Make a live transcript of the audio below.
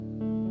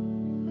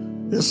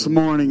This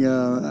morning,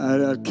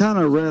 I kind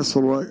of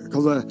wrestled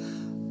because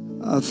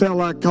I felt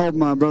like I called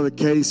my brother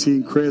Casey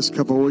and Chris a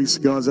couple of weeks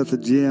ago. I was at the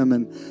gym,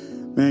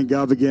 and man,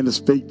 God began to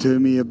speak to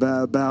me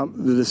about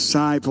the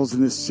disciples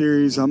in this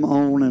series I'm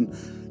on,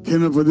 and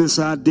came up with this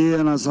idea.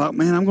 And I was like,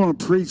 man, I'm going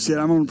to preach it.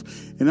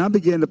 And I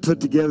began to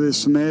put together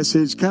this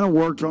message. Kind of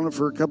worked on it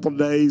for a couple of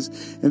days,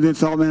 and then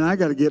thought, man, I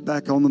got to get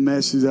back on the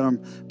message that I'm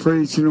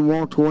preaching, and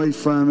walked away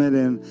from it,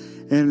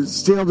 and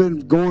still been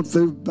going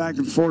through back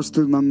and forth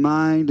through my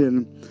mind.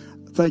 And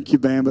thank you,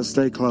 Bamba.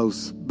 Stay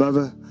close.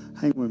 Bubba,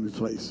 hang with me,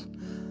 please.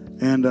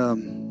 And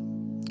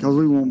because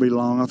we won't be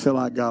long. I feel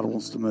like God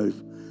wants to move.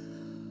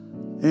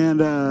 And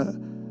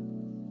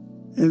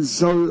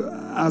so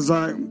I was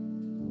like,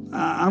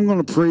 I'm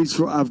going to preach.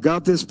 I've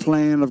got this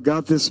plan. I've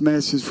got this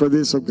message for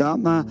this. I've got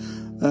my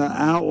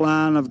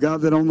outline. I've got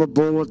that on the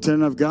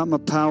bulletin. I've got my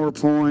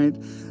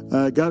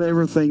PowerPoint. Got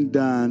everything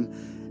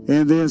done.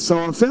 And then so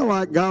I felt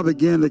like God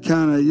began to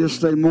kind of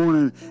yesterday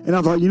morning. And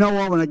I thought, you know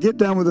what? When I get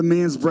done with the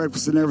men's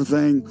breakfast and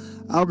everything,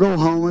 I'll go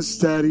home and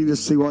study to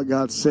see what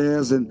God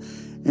says. And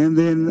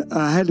then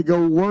I had to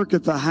go work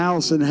at the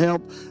house and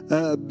help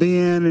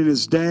Ben and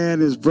his dad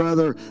and his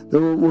brother. They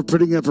were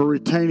putting up a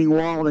retaining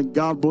wall, and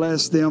God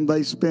bless them.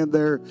 They spent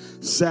their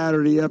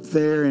Saturday up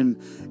there, and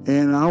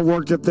I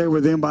worked up there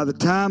with them. By the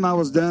time I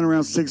was done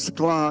around 6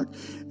 o'clock,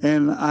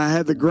 and I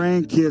had the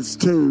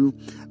grandkids too,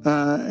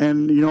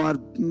 and you know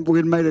we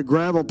had made a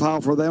gravel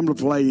pile for them to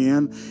play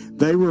in.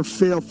 They were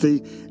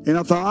filthy, and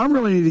I thought I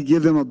really need to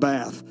give them a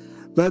bath.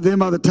 But then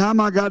by the time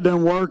I got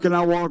done working,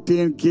 I walked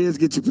in, kids,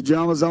 get your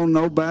pajamas on,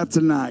 no bath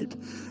tonight.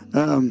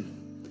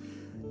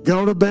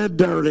 Go to bed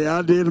dirty.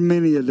 I did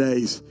many a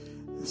days.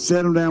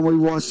 Set them down, we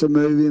watched a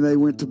movie, and they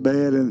went to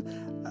bed.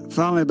 And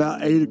finally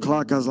about 8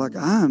 o'clock, I was like,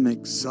 I'm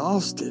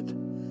exhausted.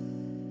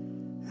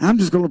 I'm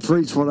just going to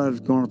preach what I was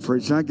going to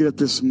preach. And I get up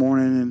this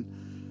morning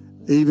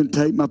and even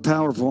take my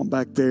PowerPoint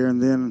back there.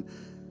 And then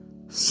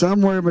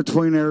somewhere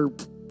between our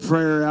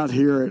prayer out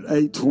here at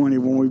 8:20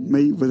 when we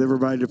meet with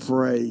everybody to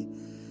pray,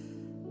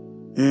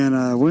 and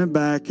I went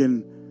back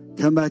and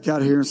come back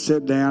out here and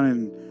sit down,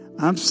 and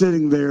I'm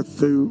sitting there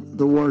through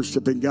the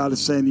worship, and God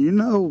is saying, you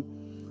know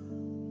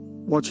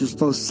what you're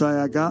supposed to say.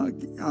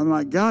 I'm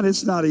like, God,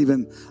 I'm not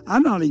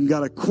even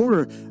got a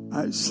quarter.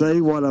 I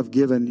say what I've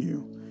given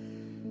you.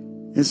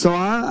 And so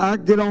I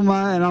get on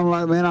and I'm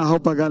like, man, I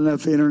hope I got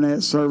enough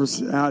internet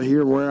service out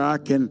here where I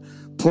can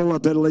pull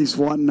up at least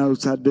what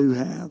notes I do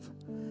have.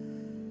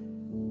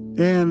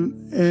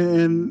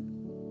 And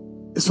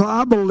so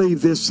I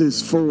believe this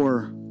is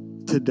for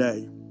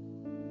today.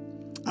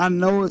 I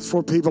know it's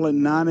for people at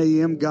 9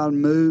 a.m. God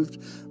moved,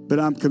 but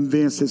I'm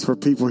convinced it's for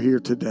people here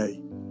today.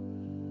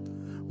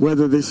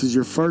 Whether this is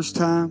your first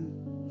time,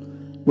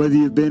 whether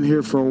you've been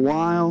here for a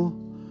while,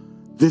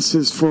 this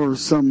is for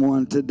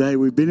someone today.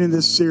 We've been in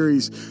this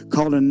series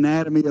called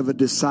Anatomy of a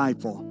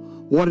Disciple.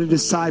 What a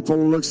disciple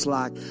looks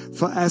like.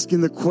 For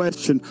asking the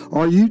question,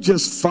 are you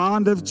just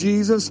fond of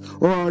Jesus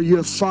or are you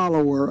a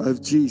follower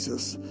of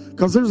Jesus?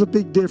 Because there's a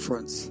big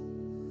difference.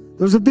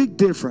 There's a big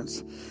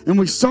difference. And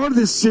we started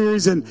this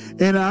series, and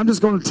I'm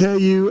just going to tell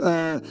you,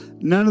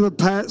 none of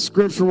the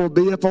scripture will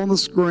be up on the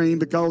screen,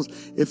 because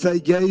if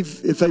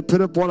they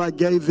put up what I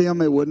gave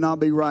them, it would not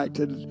be right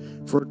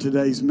for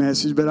today's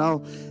message.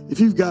 But if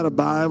you've got a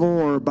Bible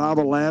or a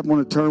Bible app,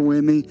 want to turn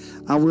with me,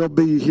 I will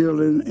be here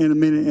in a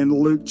minute in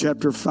Luke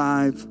chapter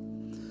 5.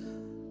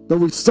 But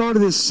we started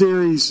this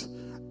series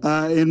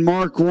in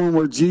Mark 1,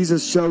 where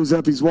Jesus shows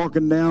up. He's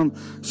walking down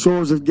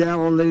shores of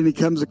Galilee, and he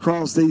comes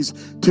across these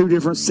two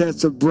different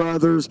sets of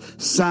brothers,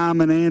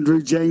 Simon,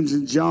 Andrew, James,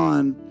 and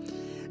John.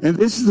 And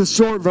this is the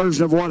short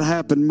version of what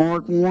happened.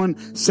 Mark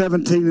 1,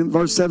 17, and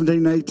verse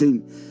 17 and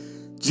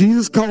 18.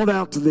 Jesus called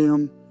out to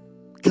them,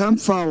 come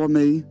follow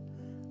me.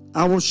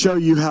 I will show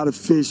you how to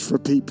fish for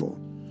people.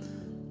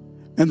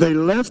 And they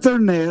left their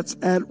nets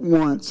at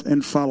once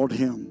and followed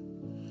him.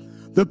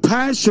 The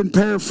Passion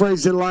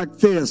paraphrased it like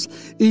this.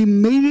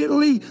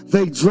 Immediately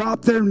they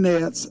dropped their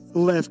nets,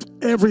 left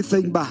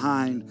everything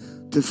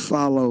behind to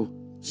follow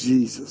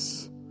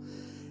Jesus.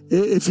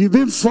 If you've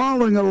been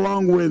following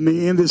along with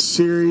me in this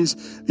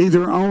series,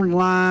 either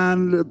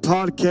online,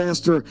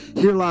 podcast, or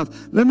here live,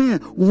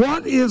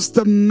 what is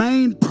the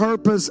main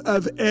purpose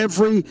of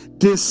every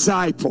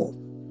disciple?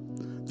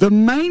 The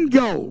main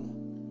goal,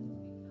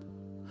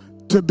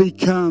 to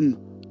become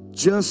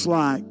just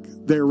like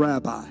their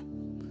rabbi.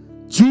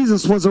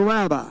 Jesus was a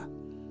rabbi.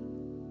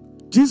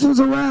 Jesus was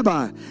a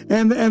rabbi.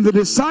 And the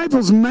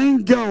disciples'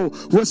 main goal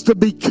was to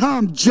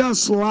become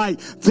just like,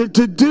 to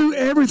do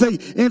everything.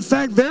 In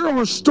fact, there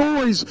are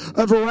stories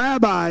of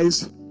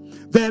rabbis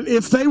that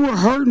if they were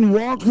hurt and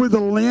walked with a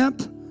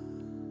limp,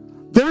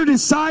 their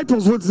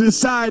disciples would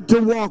decide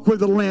to walk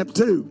with a limp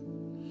too.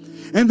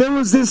 And there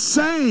was this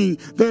saying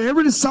that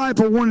every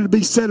disciple wanted to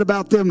be said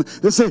about them.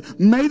 They say,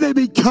 may they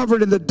be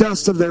covered in the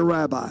dust of their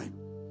rabbi.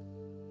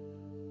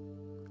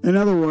 In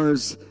other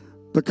words,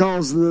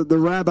 because the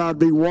rabbi would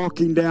be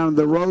walking down.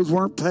 The roads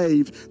weren't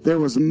paved. There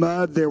was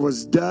mud, there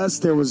was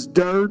dust, there was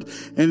dirt.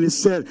 And it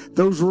said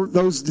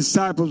those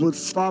disciples would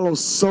follow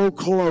so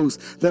close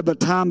that by the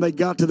time they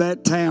got to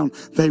that town,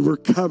 they were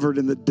covered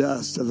in the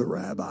dust of the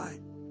rabbi.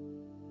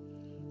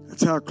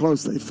 That's how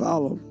close they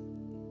followed.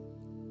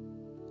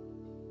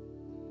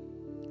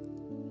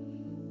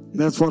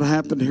 That's what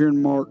happened here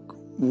in Mark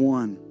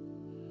 1.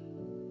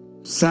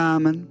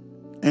 Simon,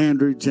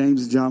 Andrew,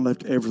 James, and John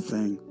left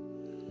everything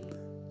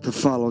to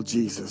follow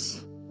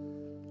Jesus.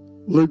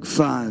 Luke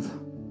 5.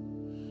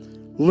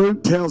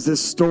 Luke tells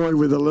this story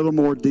with a little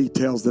more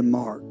details than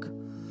Mark.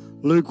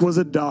 Luke was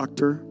a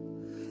doctor.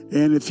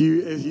 And if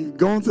you're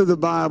going through the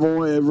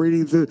Bible and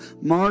reading through,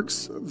 Mark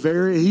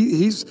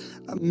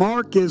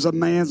is a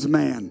man's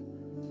man.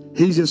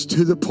 He's just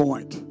to the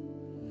point.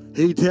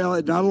 He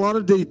tells not a lot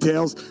of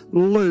details.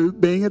 Luke,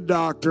 being a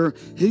doctor,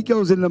 he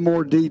goes into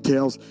more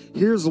details.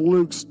 Here's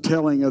Luke's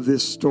telling of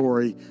this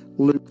story,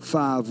 Luke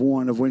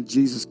 5:1, of when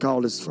Jesus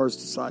called his first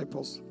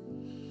disciples.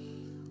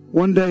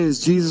 One day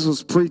as Jesus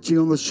was preaching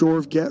on the shore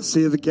of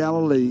Sea of the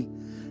Galilee,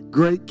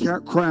 great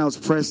crowds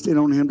pressed in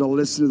on him to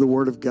listen to the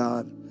word of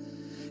God.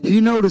 He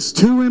noticed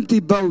 2 empty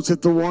boats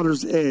at the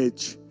water's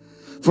edge,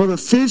 for the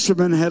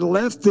fishermen had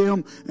left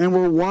them and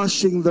were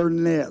washing their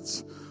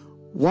nets.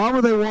 Why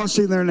were they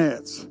washing their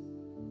nets?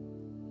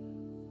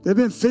 They've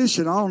been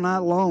fishing all night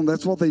long.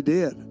 That's what they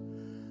did.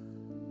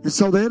 And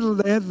so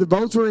the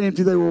boats were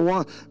empty. They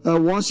were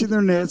washing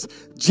their nets.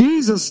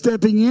 Jesus,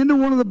 stepping into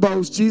one of the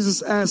boats,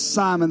 Jesus asked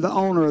Simon, the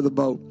owner of the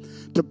boat,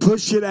 to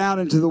push it out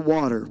into the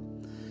water.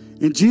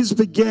 And Jesus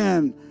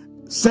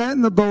sat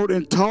in the boat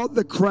and taught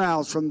the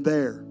crowds from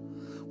there.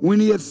 When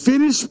he had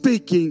finished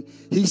speaking,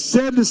 he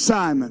said to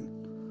Simon,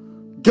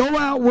 "Go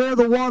out where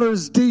the water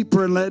is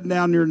deeper and let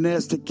down your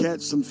nets to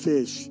catch some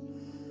fish."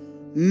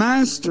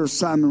 "Master,"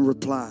 Simon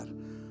replied,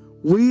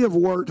 "we have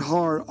worked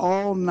hard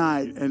all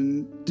night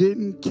and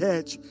didn't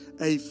catch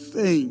a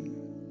thing."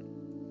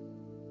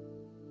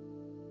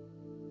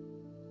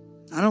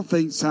 I don't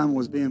think Simon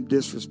was being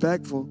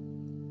disrespectful.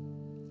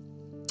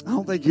 I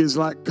don't think he was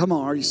like, "Come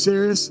on, are you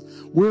serious?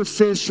 We're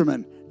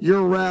fishermen. You're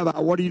a rabbi.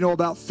 What do you know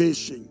about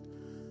fishing?"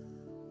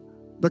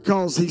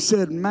 Because he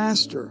said,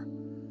 "Master."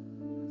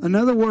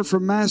 Another word for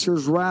master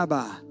is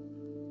rabbi.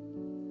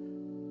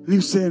 And he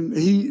was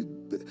saying,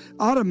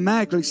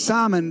 automatically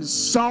Simon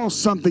saw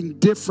something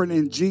different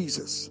in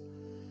Jesus.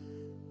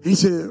 He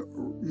said,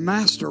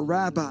 "Master,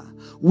 rabbi,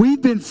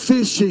 we've been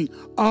fishing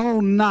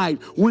all night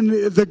when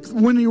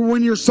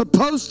you're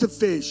supposed to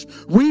fish.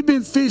 We've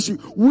been fishing.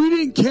 We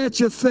didn't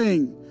catch a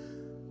thing.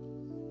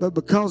 But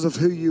because of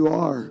who you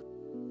are,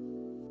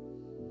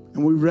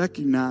 and we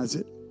recognize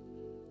it,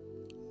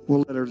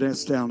 we'll let our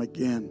nets down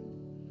again."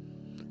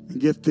 And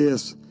get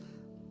this,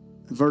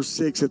 verse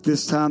 6, at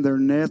this time their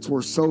nets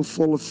were so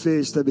full of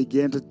fish they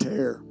began to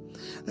tear.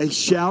 A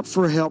shout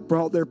for help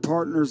brought their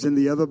partners in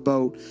the other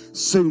boat.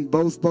 Soon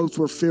both boats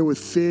were filled with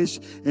fish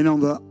and on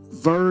the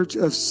verge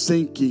of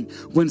sinking.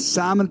 When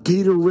Simon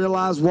Peter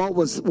realized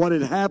what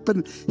had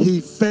happened, he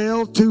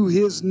fell to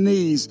his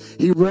knees.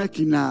 He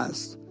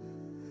recognized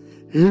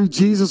who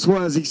Jesus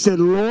was. He said,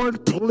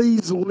 "Lord,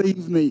 please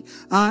leave me.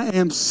 I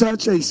am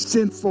such a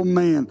sinful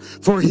man."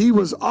 For he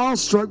was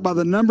awestruck by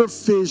the number of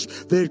fish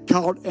they had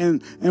caught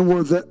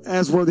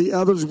as were the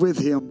others with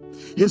him.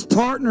 His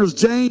partners,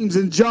 James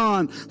and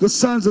John, the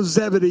sons of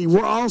Zebedee,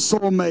 were also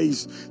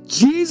amazed.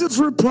 Jesus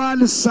replied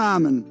to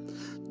Simon,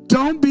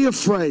 "Don't be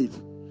afraid.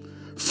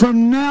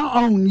 From now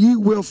on, you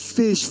will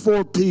fish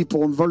for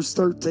people." In verse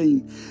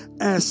 13,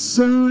 as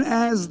soon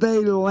as they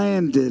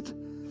landed,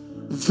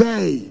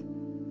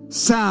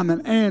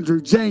 Simon,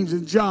 Andrew, James,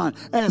 and John,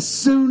 as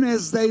soon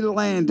as they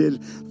landed,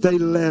 they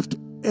left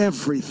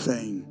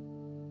everything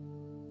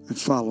and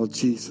followed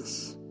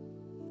Jesus.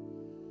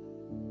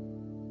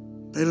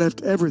 They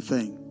left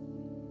everything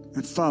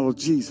and followed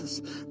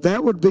Jesus.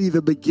 That would be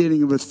the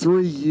beginning of a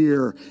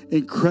 3-year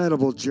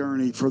incredible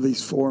journey for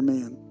these 4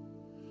 men.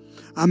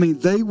 I mean,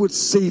 they would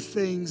see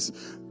things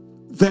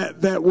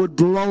that would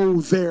blow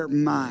their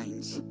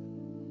minds.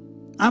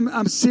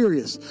 I'm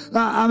serious.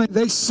 I mean,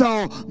 they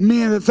saw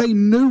men that they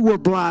knew were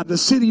blind. The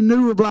city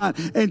knew were blind.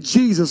 And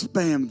Jesus,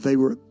 bam,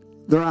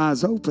 their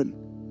eyes open.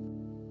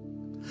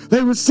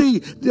 They would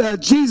see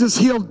Jesus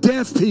heal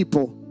deaf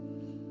people.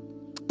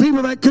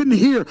 People that couldn't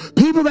hear.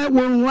 People that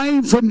were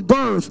lame from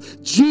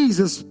birth.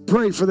 Jesus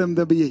prayed for them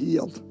to be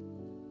healed.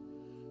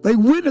 They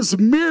witnessed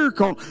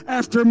miracle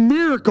after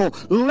miracle.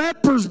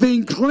 Lepers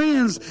being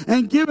cleansed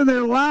and given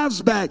their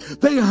lives back.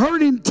 They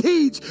heard him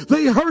teach.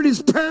 They heard his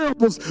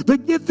parables.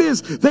 But get this,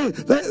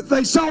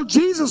 they saw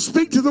Jesus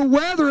speak to the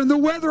weather and the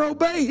weather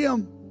obey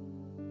him.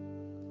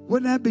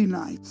 Wouldn't that be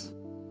nice?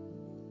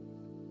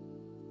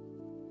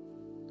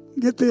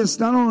 Get this,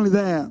 not only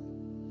that,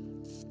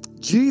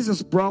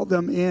 Jesus brought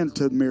them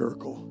into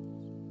miracle.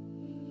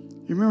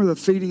 You remember the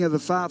feeding of the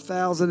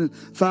 5,000?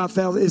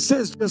 It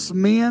says just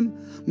men.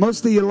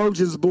 Most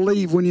theologians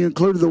believe when you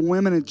included the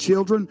women and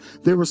children,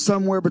 there were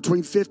somewhere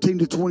between 15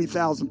 to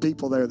 20,000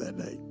 people there that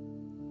day.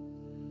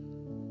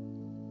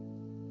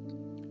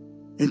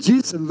 And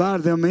Jesus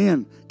invited them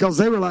in because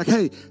they were like,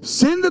 hey,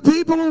 send the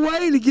people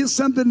away to get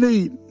something to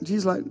eat. And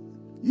Jesus like,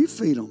 you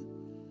feed them.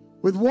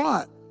 With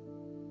what?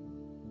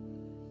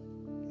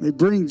 They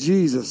bring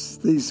Jesus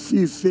these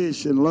few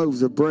fish and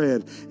loaves of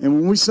bread. And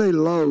when we say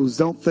loaves,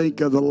 don't think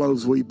of the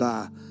loaves we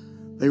buy.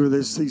 They were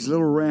these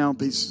little round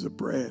pieces of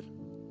bread.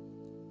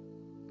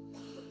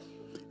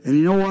 And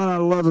you know what I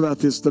love about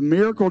this? The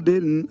miracle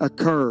didn't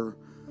occur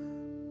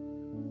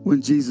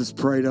when Jesus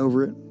prayed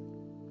over it.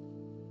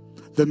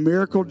 The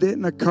miracle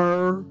didn't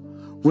occur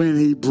when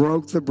he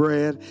broke the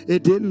bread.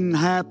 It didn't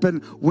happen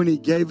when he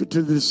gave it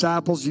to the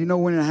disciples. You know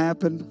when it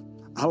happened?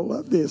 I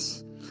love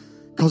this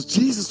because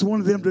Jesus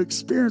wanted them to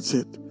experience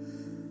it.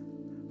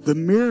 The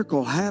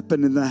miracle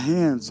happened in the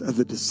hands of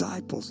the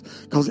disciples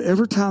because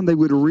every time they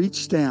would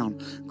reach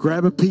down,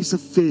 grab a piece of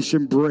fish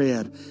and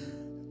bread,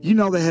 you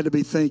know they had to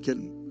be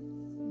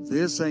thinking,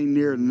 this ain't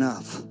near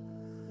enough.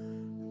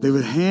 They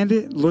would hand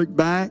it, look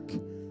back,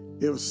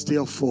 it was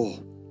still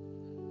full.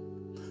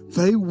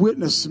 They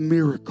witnessed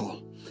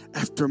miracle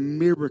after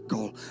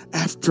miracle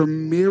after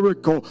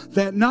miracle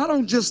that not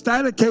on just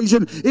that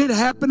occasion, it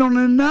happened on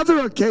another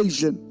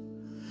occasion.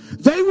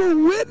 They were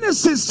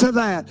witnesses to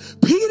that.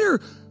 Peter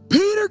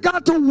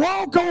got to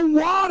walk on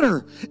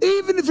water.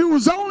 Even if it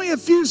was only a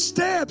few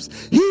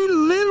steps, he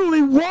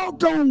literally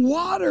walked on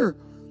water.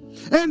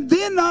 And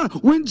then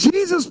when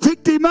Jesus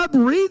picked him up,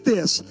 read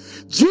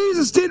this.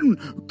 Jesus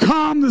didn't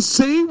calm the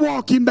sea,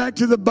 walk him back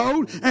to the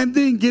boat, and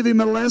then give him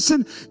a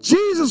lesson.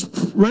 Jesus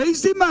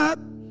raised him up,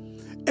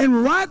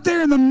 and right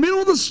there in the middle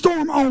of the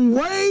storm, on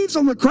waves,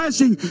 on the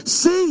crashing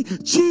sea,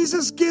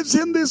 Jesus gives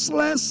him this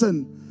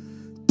lesson.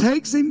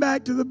 Takes him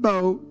back to the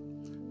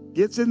boat,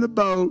 gets in the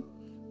boat,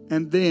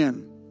 and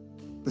then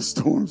the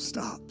storm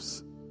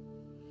stops.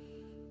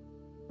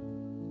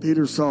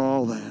 Peter saw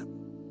all that.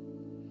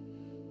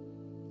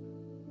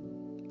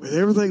 With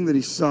everything that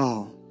he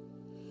saw,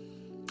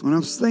 when I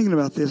was thinking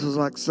about this, I was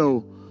like,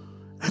 so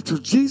after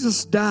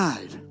Jesus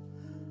died,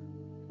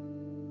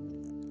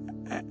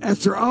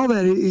 after all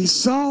that, he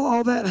saw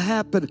all that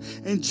happen,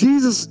 and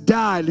Jesus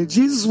died, and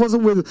Jesus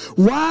wasn't with us.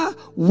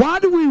 Why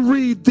do we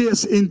read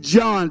this in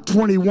John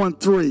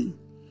 21:3?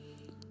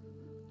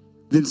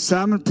 Then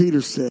Simon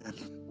Peter said,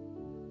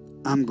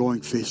 I'm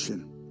going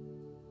fishing.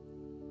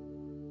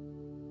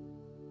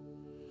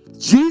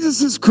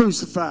 Jesus is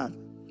crucified,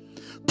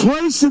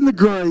 placed in the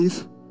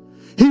grave.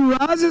 He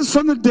rises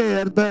from the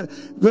dead, but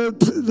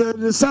the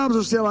disciples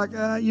are still like,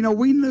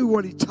 we knew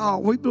what he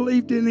taught. We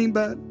believed in him,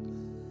 but...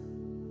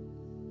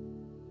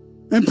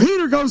 And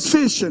Peter goes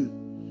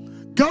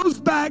fishing, goes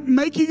back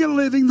making a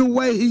living the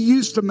way he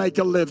used to make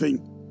a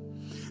living.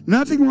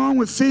 Nothing wrong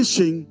with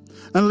fishing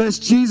unless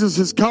Jesus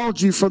has called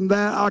you from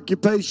that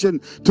occupation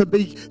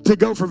to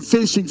go from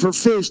fishing for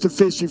fish to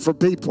fishing for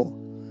people.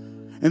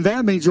 And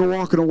that means you're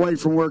walking away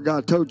from where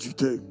God told you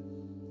to.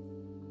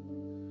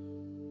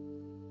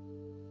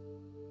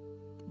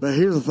 But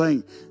here's the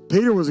thing.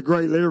 Peter was a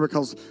great leader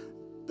because,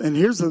 and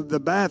here's the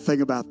bad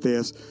thing about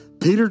this,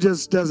 Peter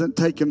just doesn't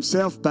take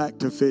himself back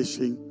to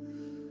fishing.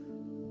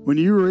 When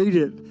you read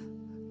it,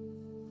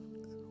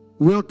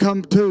 we'll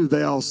come too,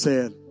 they all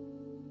said.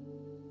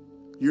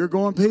 You're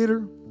going,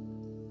 Peter?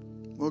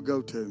 We'll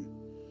go too.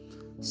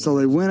 So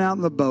they went out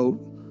in the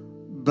boat,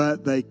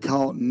 but they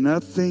caught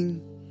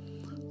nothing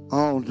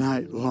all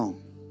night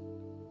long.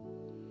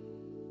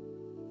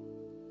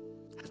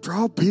 After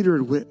all Peter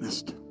had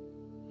witnessed,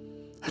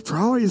 after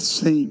all he had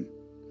seen,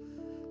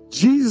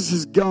 Jesus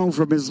is gone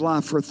from his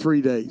life for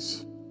 3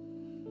 days.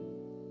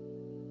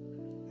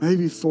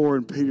 Maybe 4,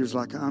 and Peter's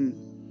like,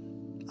 I'm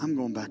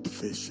going back to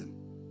fishing.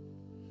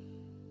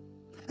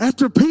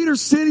 After Peter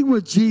sitting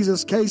with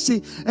Jesus,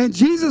 Casey, and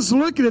Jesus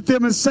looking at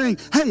them and saying,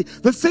 hey,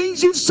 the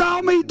things you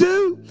saw me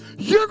do,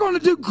 you're going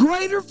to do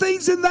greater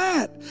things than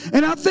that.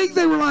 And I think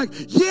they were like,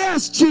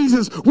 yes,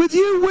 Jesus, with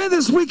you with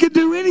us, we can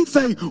do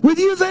anything. With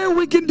you there,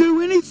 we can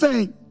do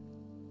anything.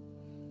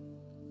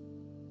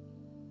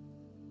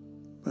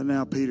 But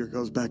now Peter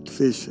goes back to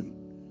fishing.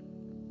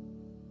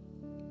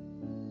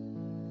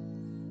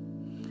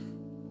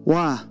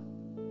 Why?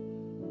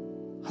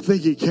 I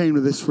think he came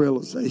to this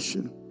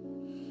realization.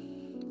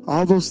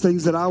 All those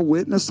things that I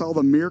witnessed, all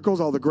the miracles,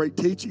 all the great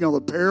teaching, all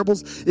the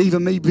parables,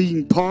 even me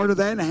being part of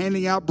that and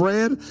handing out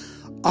bread,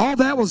 all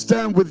that was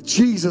done with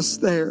Jesus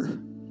there.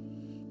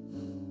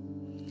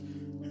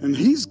 And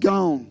he's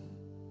gone.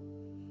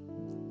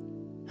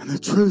 And the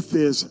truth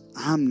is,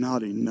 I'm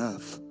not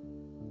enough.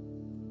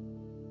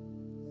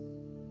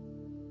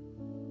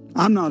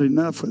 I'm not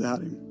enough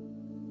without him.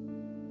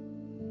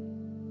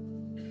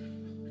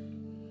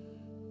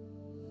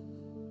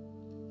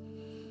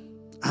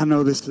 I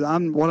know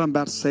what I'm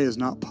about to say is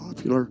not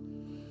popular.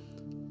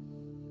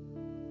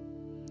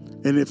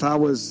 And if I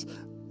was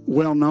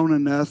well known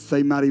enough,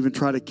 they might even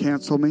try to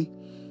cancel me.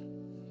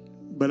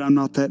 But I'm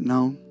not that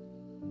known.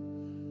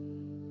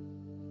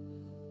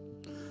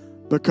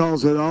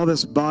 Because with all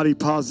this body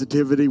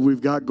positivity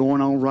we've got going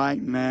on right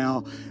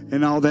now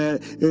and all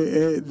that,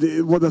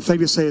 the thing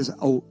to say is,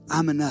 oh,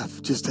 I'm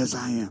enough just as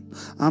I am.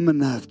 I'm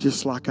enough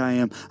just like I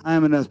am. I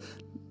am enough.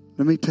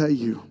 Let me tell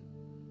you,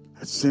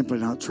 That's simply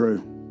not true.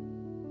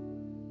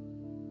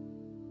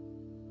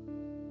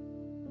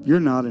 You're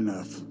not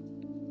enough.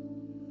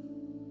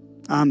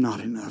 I'm not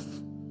enough.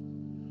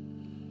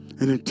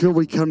 And until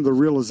we come to the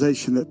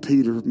realization that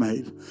Peter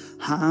made,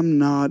 I'm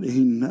not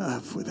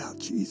enough without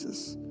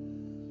Jesus,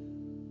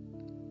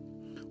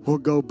 we'll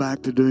go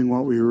back to doing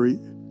what we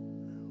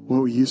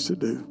used to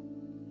do.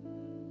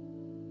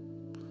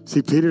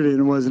 See,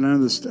 Peter wasn't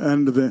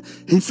under the.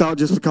 He thought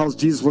just because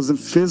Jesus wasn't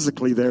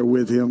physically there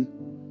with him,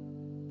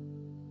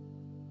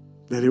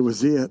 that it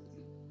was it.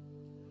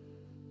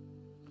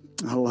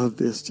 I love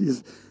this.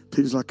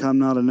 Peter's like, I'm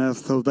not enough.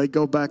 So they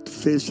go back to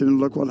fishing, and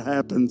look what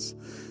happens.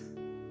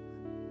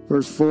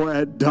 Verse 4,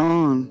 at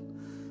dawn,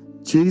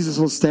 Jesus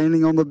was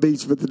standing on the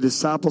beach, but the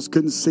disciples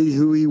couldn't see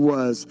who he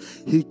was.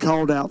 He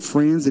called out,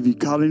 friends, have you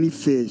caught any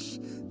fish?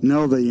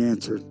 No, they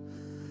answered.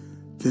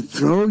 Then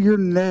throw your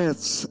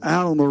nets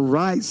out on the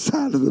right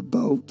side of the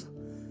boat,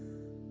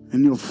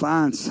 and you'll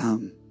find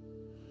some.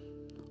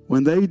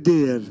 When they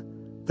did,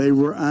 they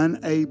were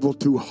unable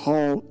to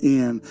haul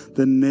in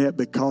the net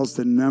because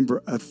the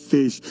number of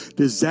fish.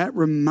 Does that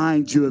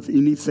remind you of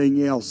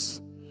anything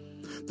else?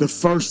 The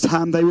first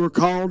time they were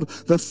called,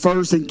 the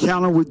first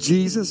encounter with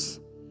Jesus.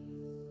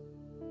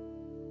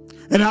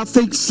 And I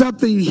think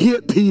something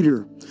hit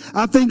Peter.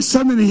 I think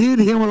something hit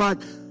him. We're like,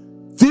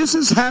 this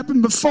has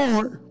happened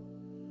before.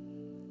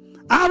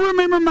 I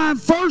remember my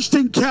first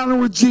encounter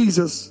with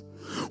Jesus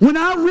when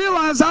I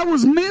realized I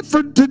was meant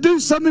to do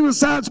something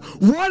besides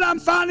what I'm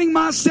finding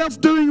myself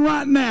doing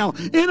right now,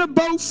 in a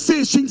boat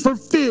fishing for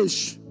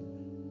fish.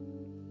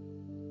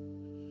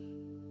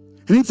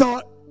 And he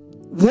thought,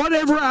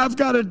 whatever I've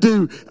got to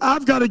do,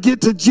 I've got to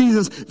get to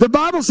Jesus. The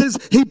Bible says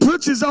he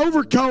puts his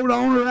overcoat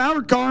on, or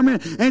outer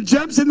garment, and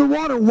jumps in the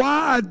water.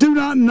 Why? I do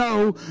not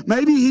know.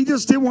 Maybe he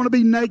just didn't want to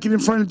be naked in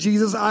front of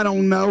Jesus. I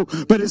don't know.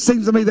 But it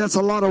seems to me that's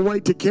a lot of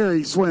weight to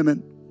carry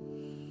swimming.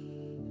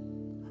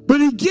 But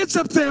he gets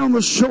up there on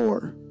the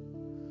shore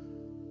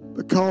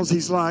because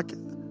he's like,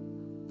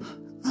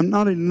 I'm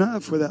not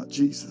enough without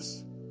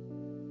Jesus.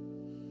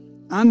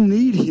 I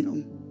need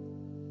him.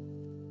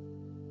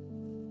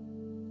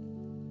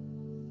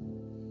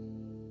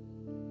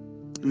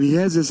 And he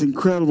has this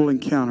incredible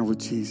encounter with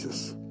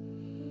Jesus.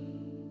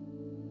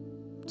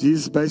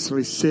 Jesus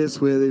basically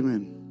sits with him,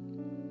 and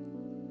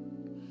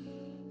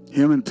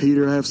him and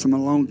Peter have some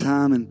alone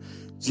time, and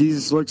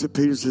Jesus looks at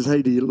Peter and says,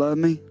 hey, do you love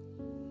me?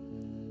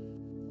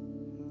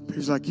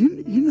 Peter's like,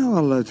 you know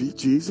I love you,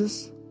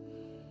 Jesus.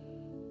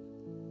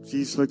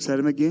 Jesus looks at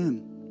him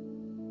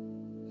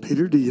again.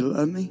 Peter, do you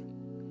love me?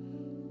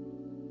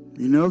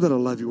 You know that I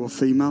love you. Well,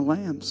 feed my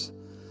lambs.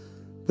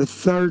 The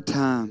third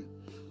time,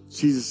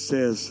 Jesus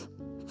says,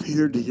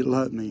 Peter, do you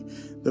love me?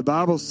 The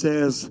Bible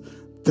says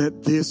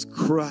that this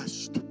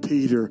crushed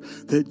Peter,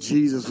 that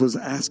Jesus was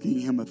asking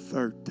him a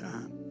third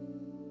time.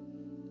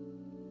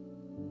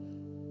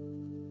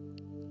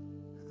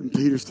 And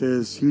Peter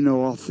says, you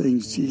know all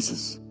things,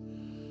 Jesus.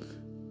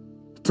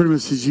 Pretty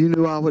much says, you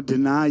knew I would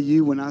deny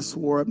you when I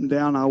swore up and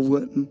down I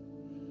wouldn't.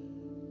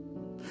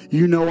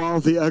 You know all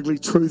the ugly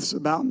truths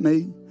about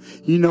me.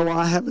 You know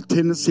I have a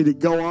tendency to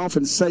go off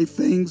and say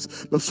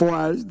things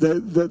before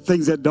the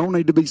things that don't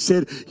need to be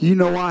said. You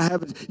know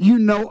you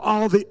know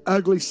all the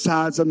ugly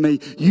sides of me.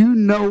 You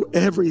know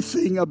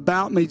everything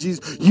about me,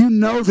 Jesus. You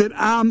know that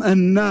I'm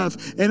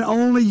enough, and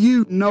only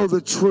you know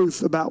the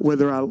truth about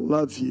whether I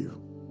love you.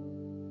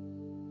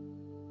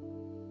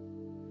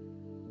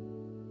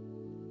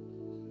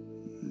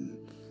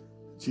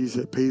 Jesus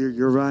said, Peter,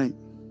 you're right.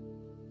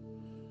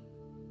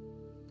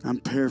 I'm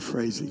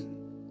paraphrasing.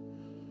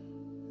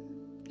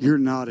 You're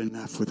not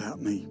enough without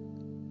me.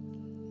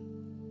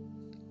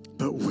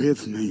 But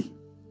with me,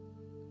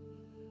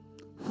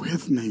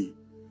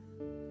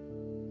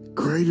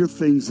 greater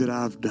things that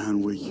I've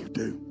done will you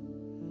do.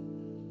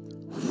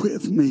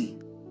 With me.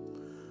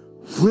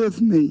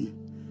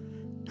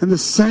 And the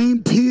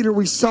same Peter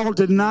we saw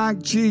deny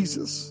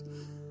Jesus,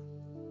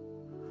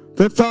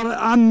 that thought,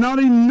 I'm not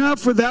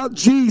enough without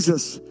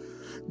Jesus,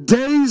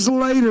 days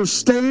later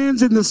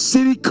stands in the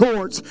city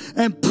courts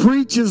and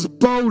preaches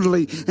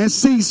boldly and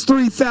sees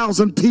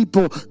 3,000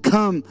 people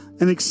come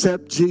and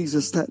accept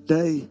Jesus that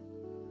day.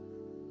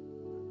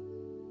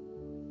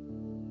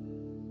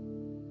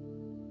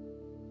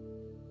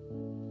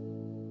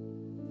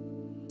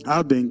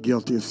 I've been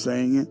guilty of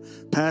saying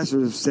it.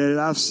 Pastors have said it.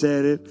 I've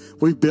said it.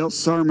 We've built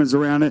sermons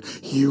around it.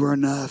 You are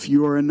enough.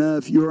 You are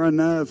enough. You are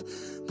enough.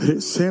 But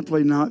it's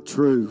simply not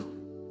true.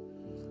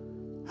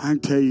 I can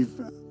tell you,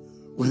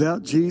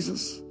 without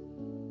Jesus,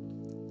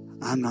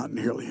 I'm not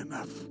nearly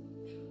enough.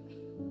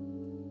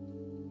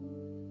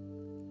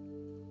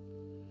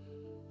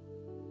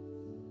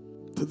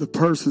 To the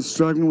person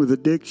struggling with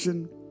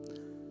addiction,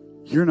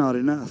 you're not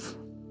enough.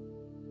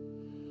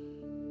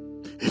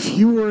 If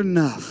you were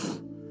enough,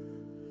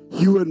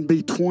 you wouldn't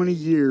be 20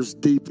 years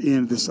deep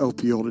in this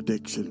opioid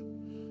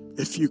addiction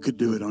if you could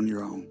do it on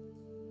your own.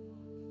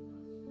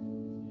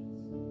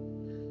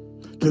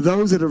 To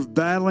those that are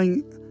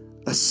battling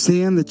a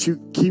sin that you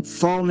keep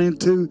falling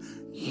into,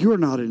 you're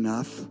not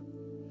enough.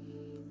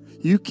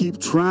 You keep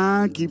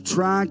trying,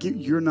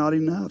 you're not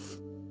enough.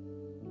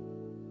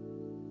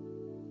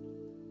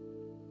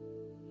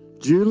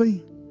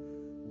 Julie,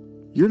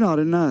 you're not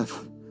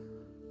enough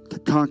to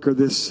conquer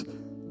this,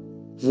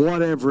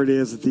 whatever it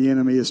is that the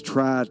enemy has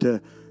tried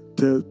to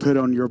put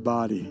on your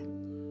body.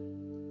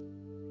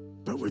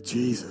 But with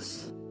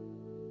Jesus,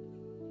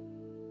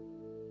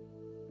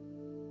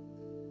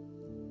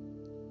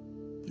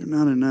 you're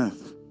not enough.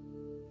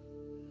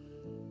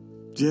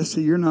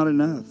 Jesse, you're not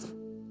enough.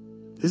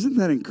 Isn't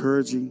that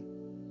encouraging?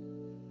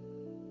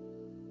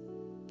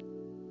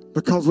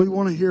 Because we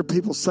want to hear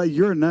people say,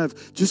 you're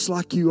enough just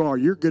like you are.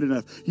 You're good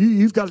enough.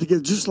 You've got to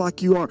get just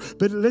like you are.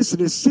 But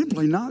listen, it's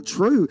simply not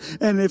true.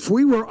 And if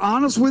we were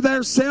honest with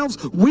ourselves,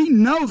 we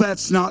know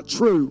that's not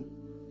true.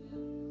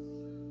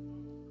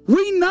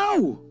 We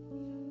know.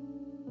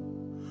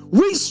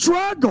 We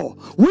struggle.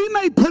 We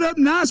may put up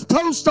nice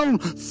posts on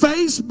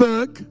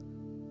Facebook.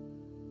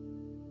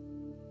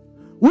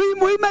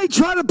 We may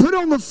try to put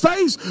on the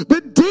face,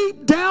 but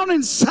deep down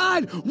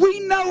inside,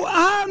 we know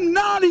I'm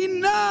not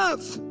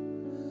enough.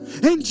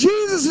 And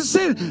Jesus has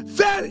said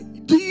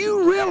that, do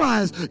you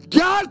realize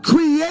God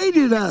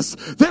created us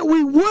that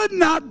we would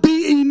not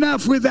be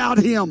enough without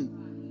Him?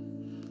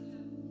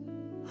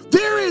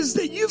 There is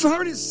that, you've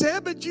heard it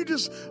said, but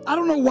I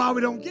don't know why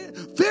we don't get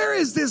it. There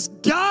is this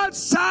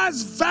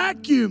God-sized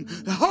vacuum,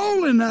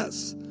 hole in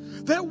us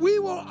that we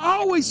will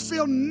always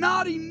feel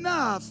not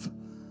enough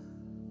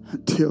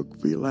until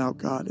we allow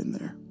God in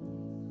there.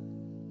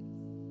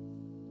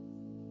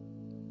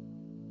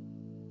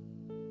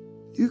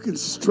 You can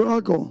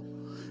struggle,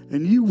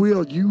 and you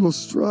will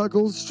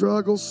struggle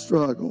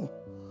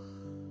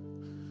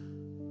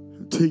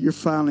until you're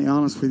finally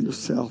honest with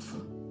yourself.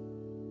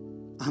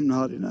 I'm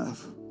not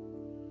enough.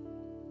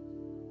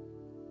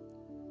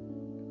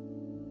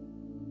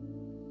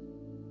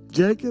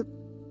 Jacob,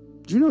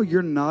 do you know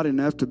you're not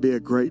enough to be a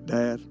great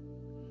dad?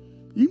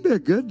 You can be a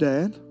good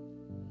dad,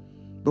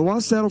 but why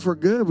settle for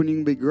good when you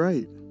can be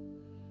great?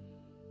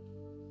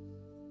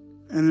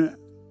 And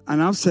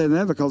I'm saying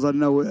that because I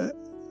know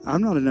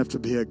I'm not enough to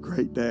be a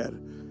great dad.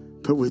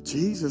 But with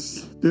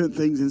Jesus doing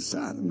things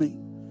inside of me,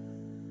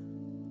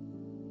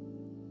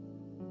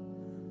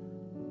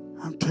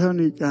 I'm telling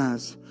you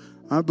guys,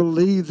 I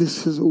believe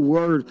this is a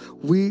word.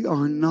 We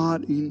are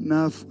not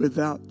enough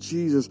without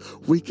Jesus.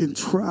 We can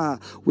try.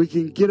 We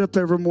can get up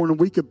every morning.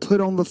 We can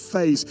put on the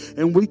face.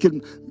 And we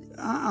can,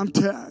 I'm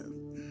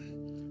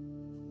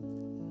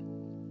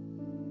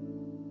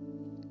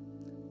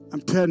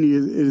telling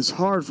you, it is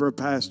hard for a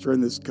pastor in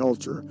this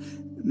culture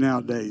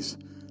nowadays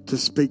to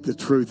speak the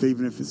truth,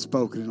 even if it's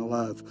spoken in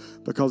love,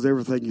 because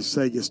everything you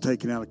say gets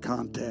taken out of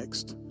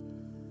context.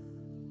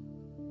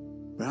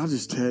 But I'll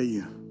just tell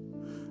you,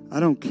 I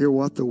don't care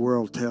what the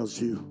world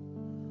tells you,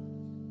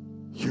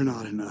 you're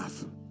not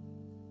enough.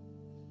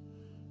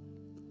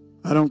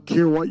 I don't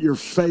care what your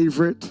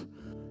favorite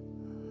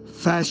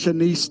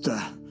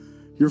fashionista,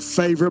 your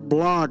favorite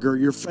blogger,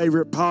 your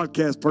favorite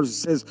podcast person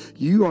says,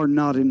 you are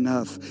not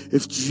enough.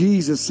 If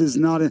Jesus is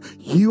not,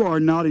 you are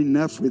not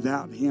enough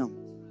without Him.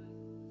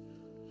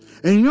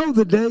 And you know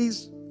the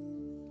days,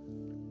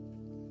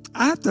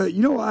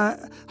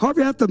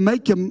 Harvey, I have to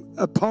make Him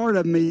a part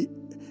of me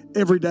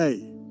every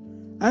day.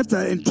 I have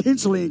to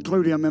intentionally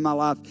include Him in my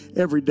life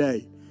every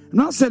day. I'm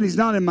not saying He's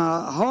not in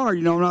my heart,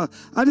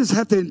 I just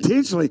have to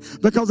intentionally,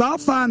 because I'll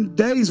find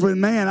days when,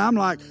 man, I'm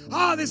like,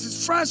 oh, this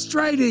is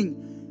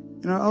frustrating.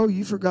 And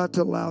you forgot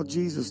to allow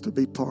Jesus to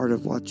be part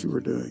of what you were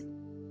doing.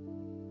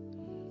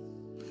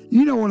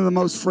 One of the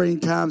most freeing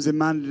times in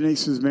mine and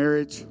Denise's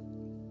marriage,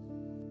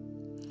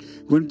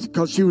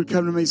 because she would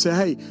come to me and say,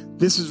 hey,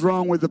 this is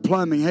wrong with the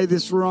plumbing. Hey,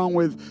 this is wrong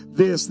with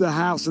this, the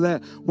house, and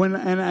that.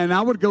 And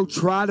I would go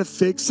try to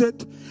fix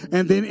it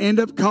and then end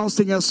up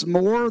costing us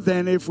more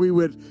than if we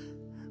would.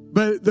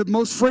 But the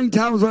most freeing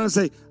time was when I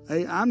say,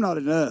 hey, I'm not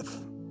enough.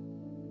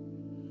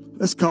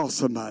 Let's call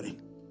somebody.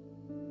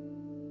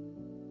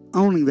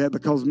 Owning that,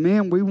 because,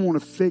 man, we want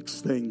to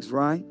fix things,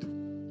 right?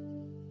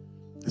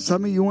 And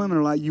some of you women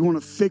are like, you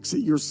want to fix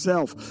it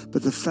yourself.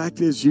 But the fact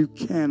is, you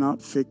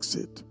cannot fix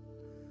it.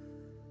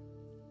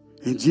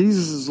 And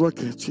Jesus is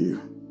looking at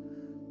you.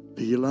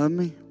 Do you love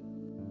me?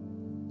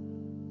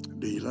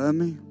 Do you love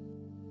me?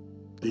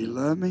 Do you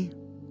love me?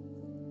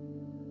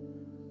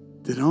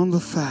 Then on the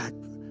fact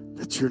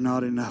that you're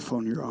not enough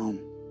on your own.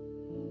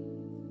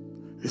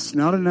 It's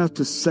not enough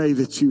to say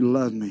that you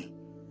love me.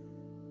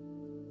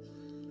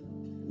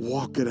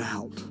 Walk it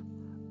out.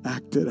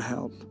 Act it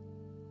out.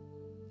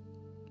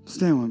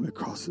 Stand with me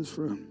across this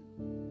room.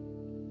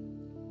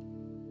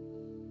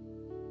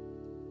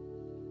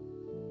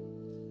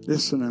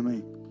 Listen to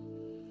me.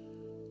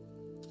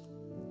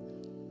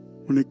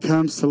 When it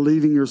comes to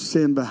leaving your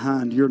sin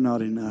behind, you're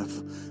not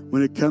enough.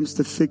 When it comes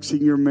to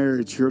fixing your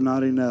marriage, you're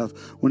not enough.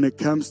 When it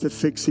comes to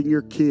fixing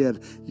your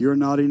kid, you're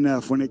not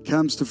enough. When it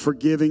comes to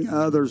forgiving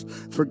others,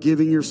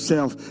 forgiving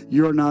yourself,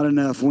 you're not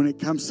enough. When it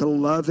comes to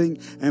loving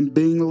and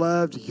being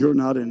loved, you're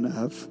not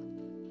enough.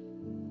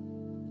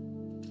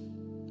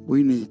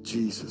 We need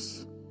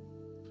Jesus.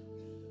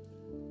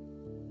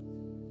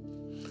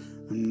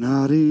 I'm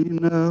not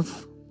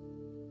enough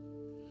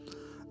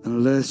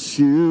unless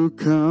you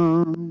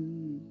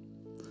come.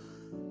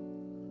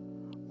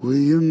 Will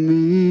you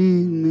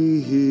meet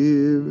me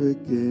here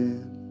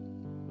again?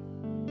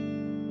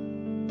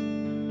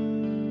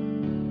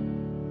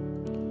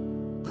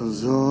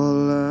 Cause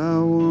all I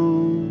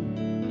want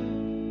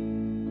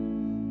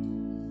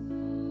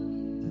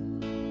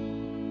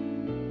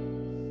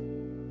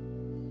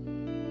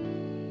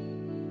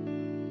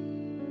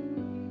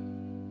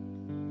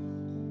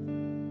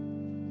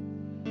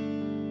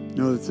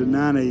know that at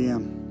 9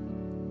 a.m.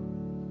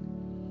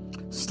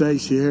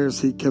 Stacey Harris,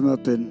 he come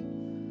up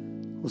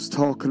and was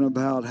talking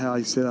about how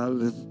he said,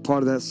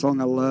 part of that song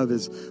I love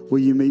is, will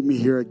you meet me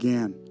here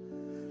again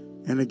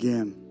and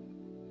again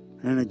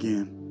and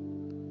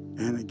again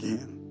and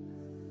again.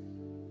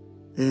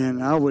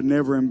 And I would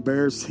never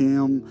embarrass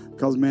him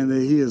because, man,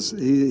 he is.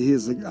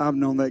 I've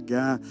known that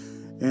guy,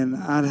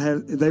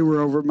 and they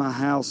were over at my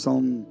house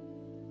on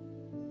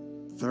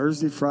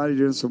Thursday, Friday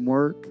doing some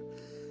work,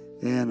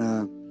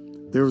 and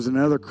there was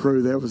another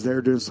crew that was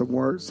there doing some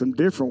work, some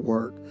different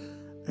work,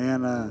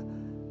 and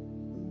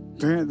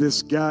apparently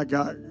this guy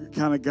got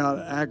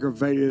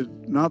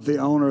aggravated. Not the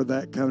owner of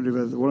that company,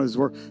 but one of his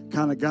work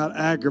kind of got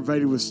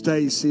aggravated with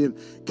Stacy and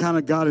kind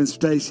of got in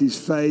Stacy's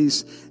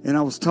face. And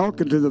I was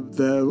talking to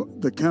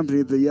the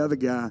company, the other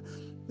guy,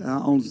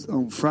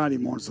 on Friday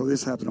morning. So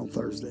this happened on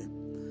Thursday.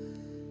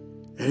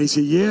 And he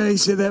said, yeah, he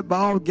said that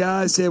bald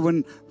guy, he said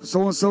when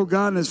so-and-so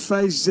got in his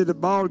face, he said the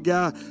bald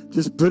guy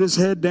just put his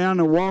head down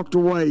and walked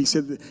away. He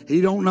said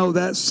he don't know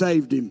that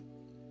saved him.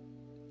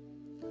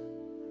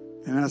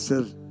 And I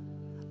said,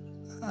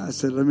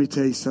 let me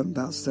tell you something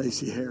about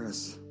Stacey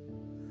Harris.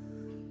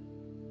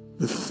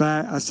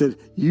 I said,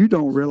 you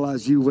don't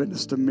realize you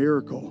witnessed a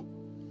miracle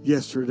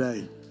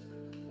yesterday.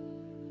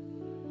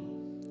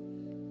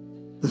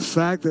 The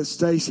fact that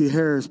Stacey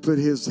Harris put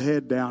his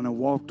head down and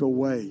walked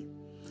away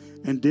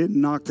and didn't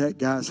knock that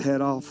guy's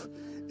head off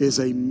is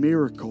a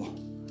miracle.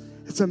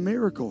 It's a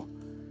miracle.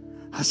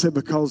 I said,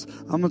 because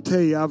I'm going to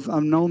tell you, I've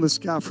known this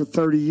guy for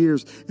 30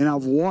 years, and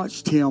I've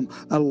watched him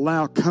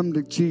come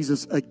to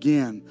Jesus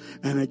again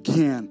and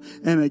again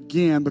and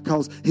again,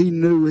 because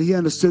he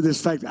understood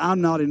this fact that I'm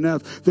not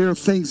enough. There are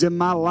things in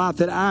my life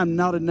that I'm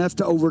not enough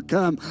to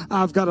overcome.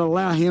 I've got to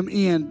allow him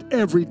in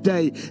every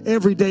day.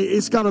 Every day,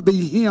 it's got to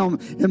be him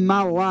in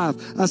my life.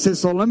 I said,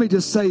 so let me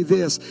just say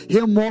this.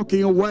 Him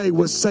walking away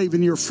was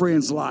saving your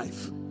friend's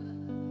life.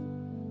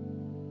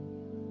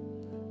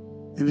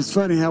 And it's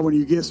funny how when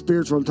you get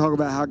spiritual and talk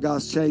about how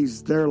God's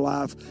changed their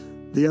life,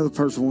 the other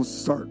person wants to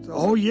start,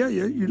 oh, yeah,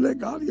 you let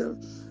God go.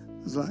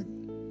 It's like,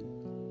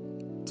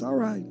 it's all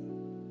right.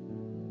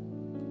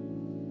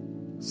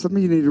 Some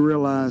of you need to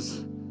realize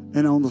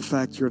and own the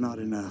fact you're not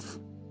enough.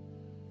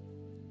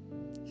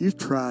 You've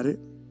tried it.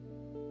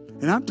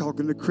 And I'm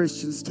talking to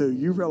Christians too.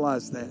 You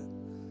realize that.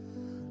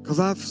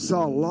 Because I've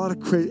saw a lot of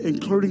Christians,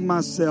 including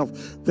myself,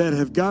 that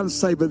have gotten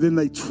saved, but then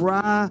they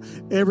try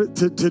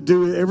to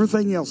do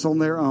everything else on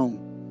their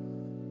own.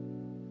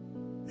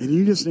 And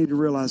you just need to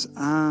realize,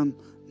 I'm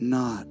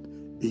not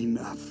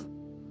enough.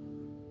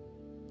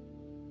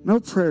 No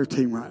prayer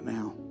team right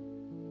now.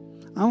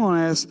 I want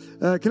to ask,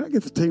 can I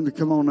get the team to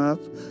come on up?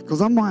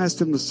 Because I'm going to ask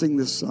them to sing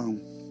this song.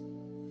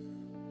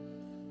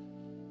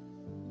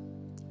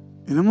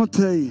 And I'm going to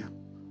tell you,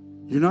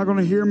 you're not going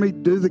to hear me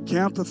do the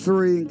count to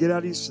 3 and get out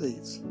of your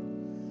seats.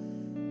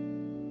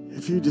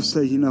 If you just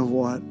say, you know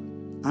what,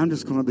 I'm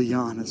just going to be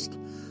honest.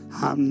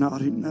 I'm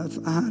not enough.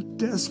 I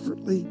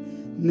desperately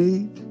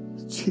need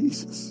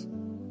Jesus.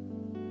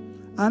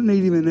 I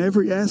need him in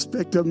every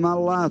aspect of my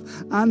life.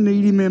 I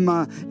need him in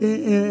my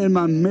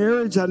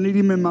marriage. I need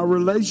him in my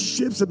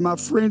relationships and my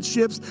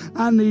friendships.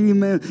 I need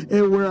him in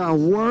where I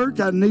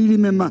work. I need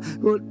him in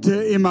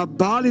my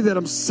body that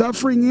I'm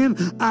suffering in.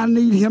 I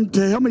need him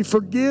to help me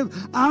forgive.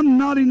 I'm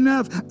not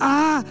enough.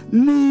 I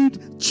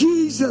need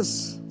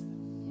Jesus.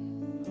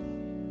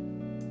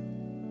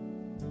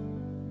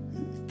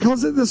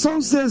 Because the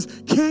song says,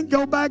 can't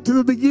go back to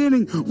the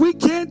beginning. We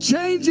can't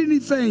change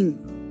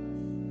anything.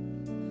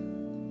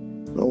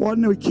 But what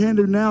we can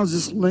do now is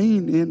just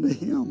lean into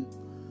him.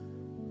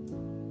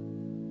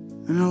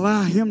 And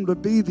allow him to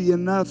be the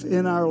enough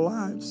in our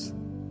lives.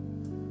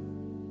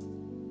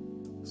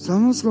 So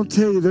I'm just going to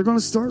tell you, they're going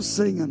to start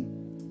singing.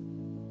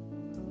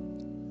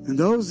 And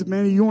those,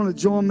 man, you want to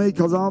join me,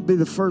 because I'll be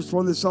the first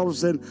one that's all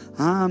said,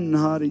 I'm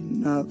not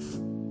enough.